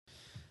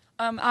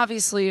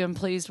Obviously, I'm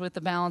pleased with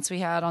the balance we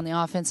had on the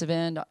offensive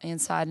end,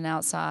 inside and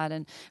outside,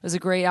 and it was a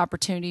great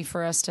opportunity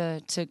for us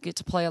to get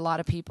to play a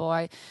lot of people.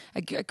 I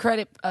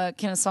credit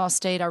Kennesaw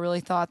State. I really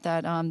thought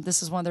that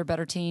this is one of their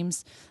better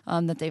teams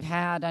that they've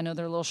had. I know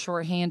they're a little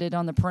short-handed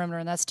on the perimeter,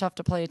 and that's tough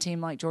to play a team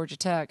like Georgia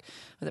Tech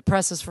that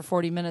presses for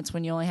 40 minutes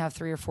when you only have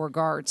 3 or 4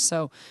 guards.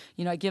 So,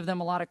 I give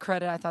them a lot of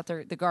credit. I thought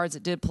the guards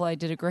that did play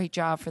did a great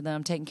job for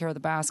them, taking care of the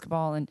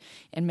basketball and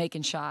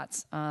making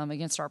shots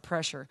against our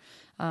pressure.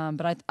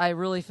 But I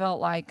really felt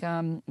like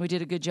we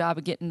did a good job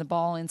of getting the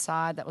ball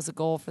inside. That was a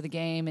goal for the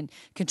game, and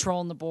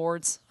controlling the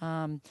boards.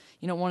 One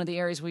of the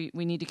areas we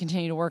need to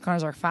continue to work on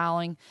is our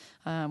fouling.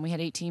 We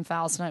had 18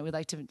 fouls tonight. We'd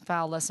like to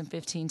foul less than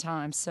 15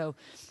 times. So,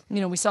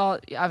 we saw,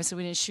 obviously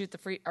we didn't shoot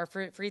our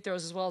free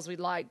throws as well as we'd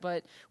like,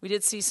 but we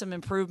did see some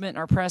improvement in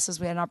our presses.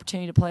 We had an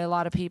opportunity to play a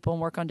lot of people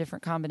and work on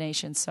different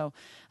combinations. So,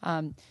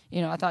 I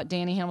thought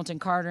Danny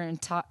Hamilton-Carter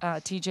and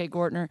T.J.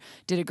 Gortner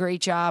did a great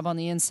job on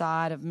the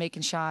inside of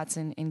making shots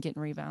and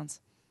getting rebounds.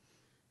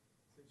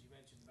 Since you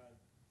mentioned about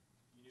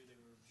you knew they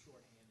were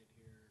short-handed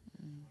here,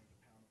 wanted to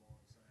pound the ball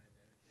inside,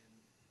 and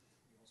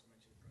you also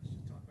mentioned the press.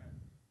 Just talk about,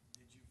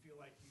 did you feel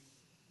like you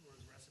were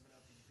aggressive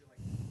enough? Did you feel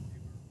like you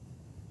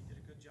did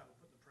a good job of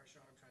putting the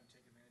pressure on them, trying to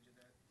take advantage of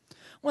that?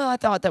 Well, I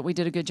thought that we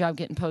did a good job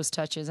getting post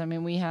touches. I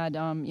mean, we had,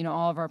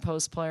 all of our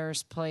post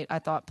players played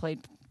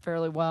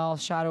fairly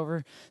well, shot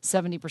over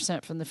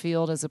 70% from the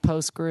field as a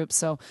post group.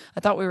 So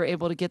I thought we were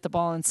able to get the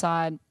ball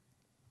inside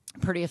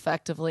pretty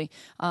effectively.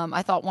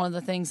 I thought one of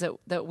the things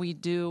that we're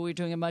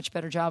doing a much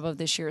better job of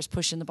this year is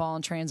pushing the ball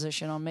in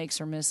transition on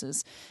makes or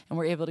misses, and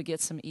we're able to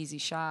get some easy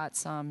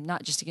shots,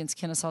 not just against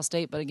Kennesaw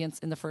State, but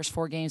in the first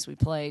 4 games we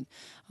played,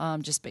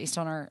 just based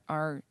on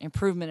our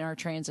improvement in our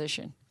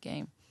transition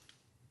game.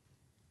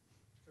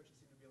 Coach, it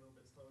seemed to be a little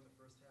bit slow in the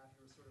first half.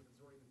 You were sort of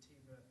exhorting the team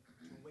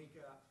to wake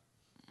up.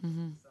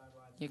 Mm-hmm.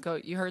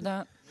 You heard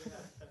that? Yeah.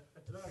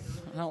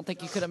 I don't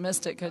think you could have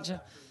missed it, could you?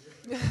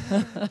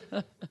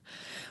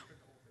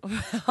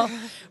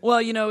 Well,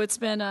 it's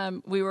been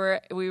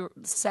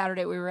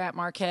Saturday we were at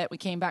Marquette. We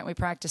came back and we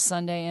practiced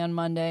Sunday and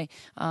Monday.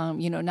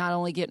 Not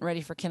only getting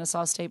ready for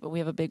Kennesaw State, but we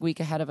have a big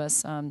week ahead of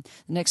us. The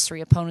next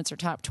 3 opponents are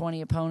top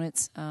 20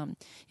 opponents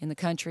in the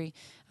country.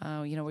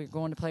 We're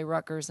going to play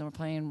Rutgers, and we're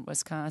playing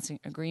Wisconsin,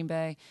 Green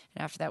Bay,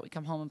 and after that we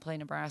come home and play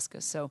Nebraska.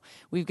 So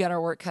we've got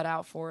our work cut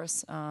out for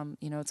us.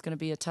 It's going to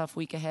be a tough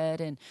week ahead,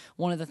 and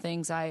one of the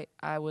things I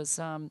was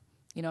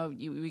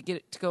we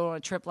get to go on a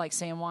trip like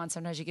San Juan.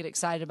 Sometimes you get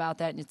excited about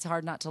that, and it's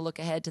hard not to look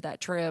ahead to that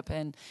trip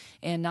and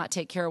not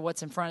take care of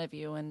what's in front of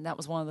you. And that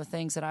was one of the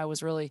things that I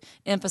was really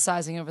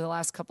emphasizing over the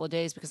last couple of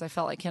days, because I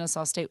felt like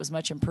Kennesaw State was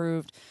much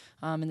improved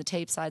in the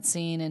tapes I'd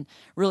seen, and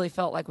really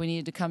felt like we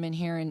needed to come in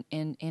here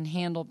and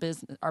handle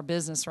our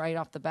business right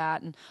off the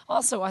bat. And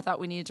also I thought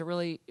we needed to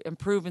really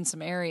improve in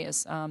some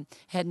areas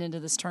heading into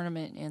this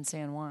tournament in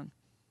San Juan.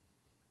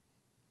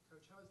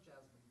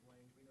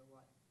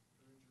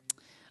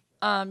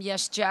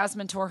 Yes,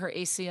 Jasmine tore her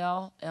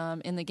ACL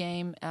in the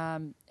game,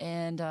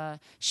 and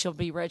she'll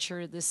be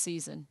redshirted this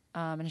season,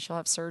 and she'll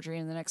have surgery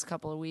in the next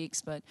couple of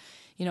weeks. But,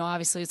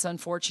 obviously it's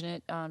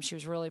unfortunate. She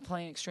was really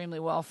playing extremely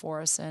well for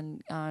us,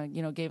 and,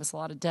 gave us a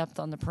lot of depth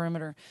on the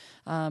perimeter.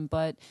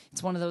 But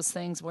it's one of those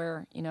things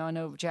where, I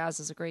know Jazz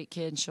is a great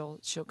kid, and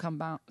she'll come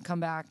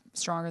back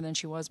stronger than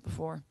she was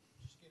before.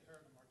 Just get her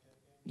in the Marquette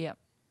game. Yep.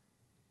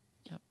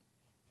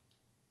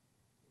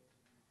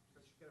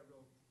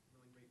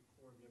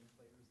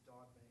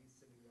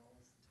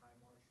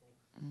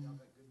 Now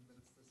got good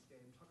minutes this game.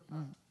 Talk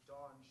about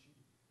Dawn. She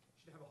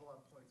didn't have a whole lot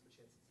of points, but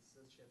she had 6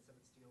 assists, she had 7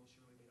 steals. She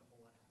really made a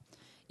whole lot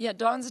happen. Yeah,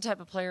 Dawn's the type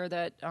of player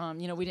that,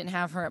 we didn't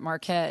have her at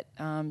Marquette.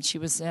 She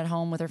was at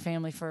home with her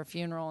family for a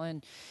funeral,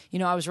 and,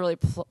 I was really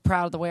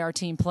proud of the way our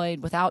team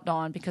played without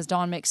Dawn, because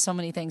Dawn makes so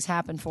many things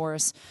happen for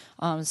us,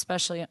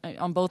 especially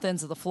on both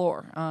ends of the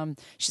floor.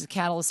 She's a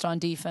catalyst on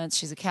defense.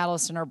 She's a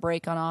catalyst in our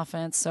break on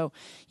offense. So,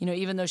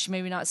 even though she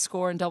maybe not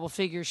score in double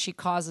figures,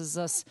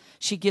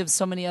 she gives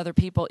so many other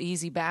people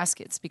easy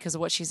baskets because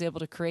of what she's able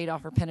to create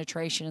off her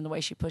penetration and the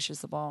way she pushes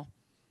the ball.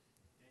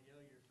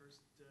 Danielle, your first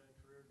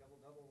career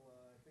double-double,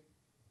 I think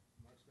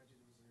Mark's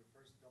mentioned it was your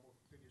first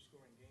double-figure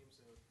scoring game.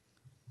 So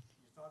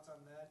your thoughts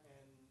on that,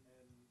 and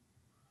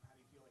how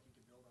do you feel like you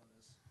could build on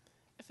this?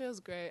 It feels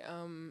great.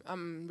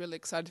 I'm really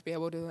excited to be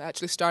able to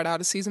actually start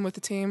out a season with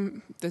the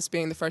team, this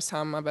being the first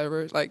time I've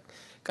ever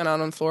gone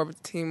out on the floor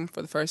with the team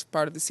for the first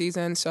part of the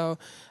season. So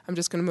I'm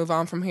just going to move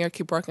on from here,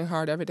 keep working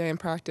hard every day in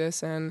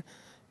practice, and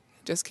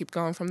just keep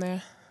going from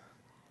there.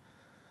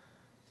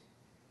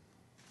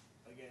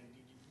 Again,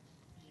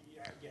 you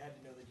had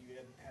to know that you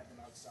had them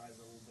outside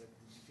a little bit.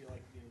 Did you feel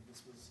like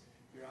this was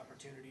your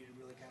opportunity to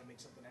really kind of make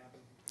something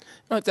happen?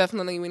 No,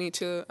 definitely. We need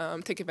to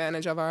take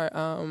advantage of our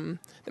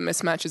the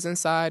mismatches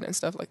inside and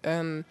stuff like that.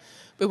 And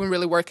we've been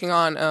really working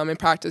on in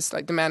practice,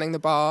 demanding the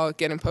ball,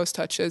 getting post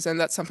touches, and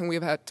that's something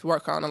we've had to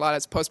work on a lot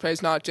as post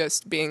players, not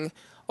just being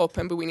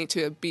open, but we need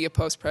to be a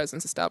post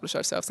presence, establish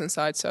ourselves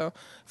inside. So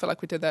I feel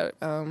like we did that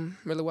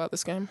really well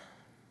this game.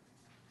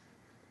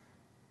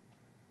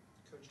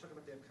 Coach, talk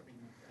about the upcoming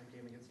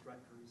game against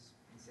Rutgers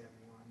in San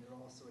Juan. They're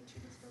also a team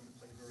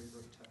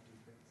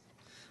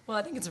Well,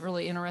 I think it's a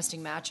really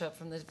interesting matchup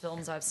from the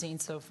films I've seen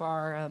so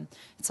far.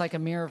 It's like a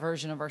mirror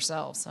version of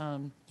ourselves.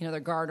 They're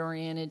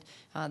guard-oriented.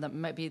 That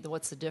might be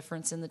what's the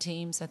difference in the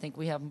teams. I think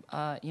we have,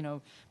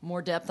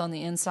 more depth on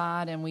the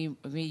inside, and we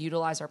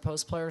utilize our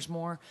post players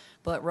more.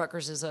 But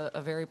Rutgers is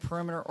a very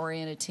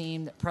perimeter-oriented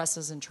team that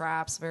presses and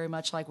traps very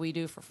much like we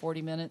do for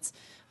 40 minutes.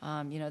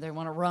 They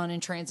want to run in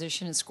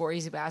transition and score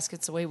easy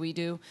baskets the way we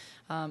do.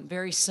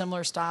 Very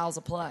similar styles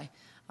of play.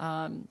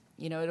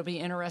 It'll be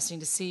interesting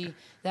to see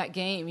that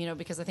game,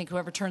 because I think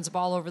whoever turns the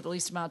ball over the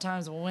least amount of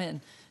times will win.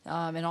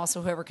 And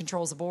also whoever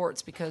controls the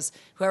boards, because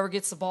whoever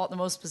gets the ball at the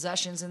most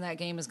possessions in that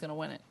game is going to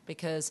win it,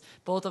 because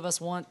both of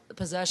us want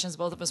possessions,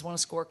 both of us want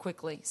to score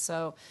quickly.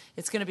 So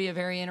it's going to be a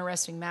very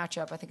interesting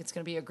matchup. I think it's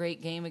going to be a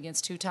great game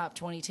against two top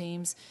 20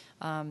 teams.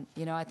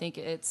 I think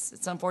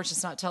it's unfortunate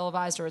it's not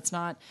televised, or it's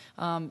not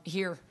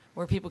here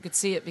where people could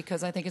see it,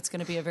 because I think it's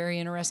going to be a very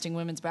interesting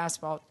women's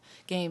basketball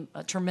game,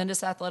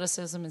 tremendous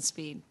athleticism and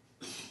speed.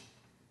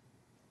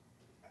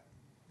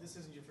 This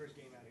isn't your first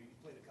game out here. You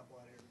played a couple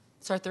out here.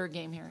 It's our third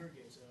game here. Third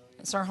game, so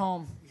It's our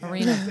home yeah,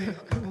 arena. Home away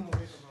from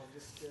home.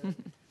 Just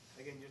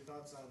again, your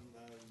thoughts on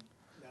now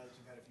that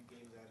you've had a few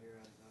games out here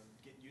on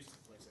getting used to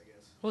the place, I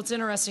guess. Well, it's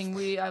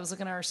interesting. I was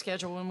looking at our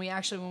schedule when we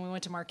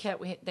went to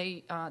Marquette.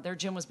 Their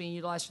gym was being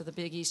utilized for the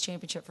Big East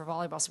Championship for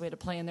volleyball, so we had to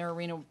play in their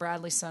arena,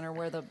 Bradley Center,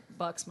 where the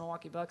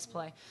Milwaukee Bucks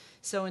play.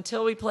 So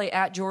until we play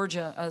at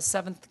Georgia, a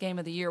seventh game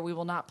of the year, we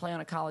will not play on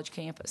a college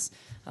campus.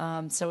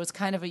 So it's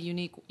kind of a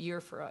unique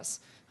year for us.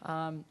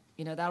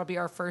 That'll be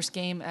our first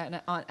game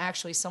on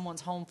actually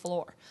someone's home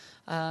floor.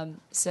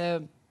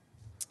 So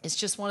it's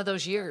just one of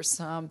those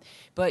years.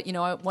 But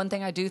one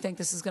thing I do think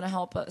this is going to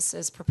help us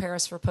is prepare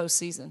us for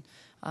postseason.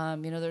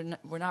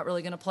 We're not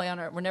really going to play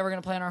we're never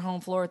going to play on our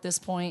home floor at this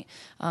point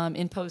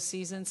in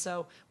postseason.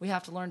 So we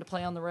have to learn to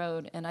play on the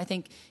road. And I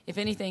think, if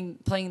anything,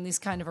 playing these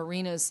kind of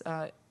arenas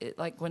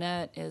like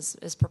Gwinnett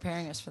is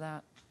preparing us for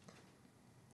that.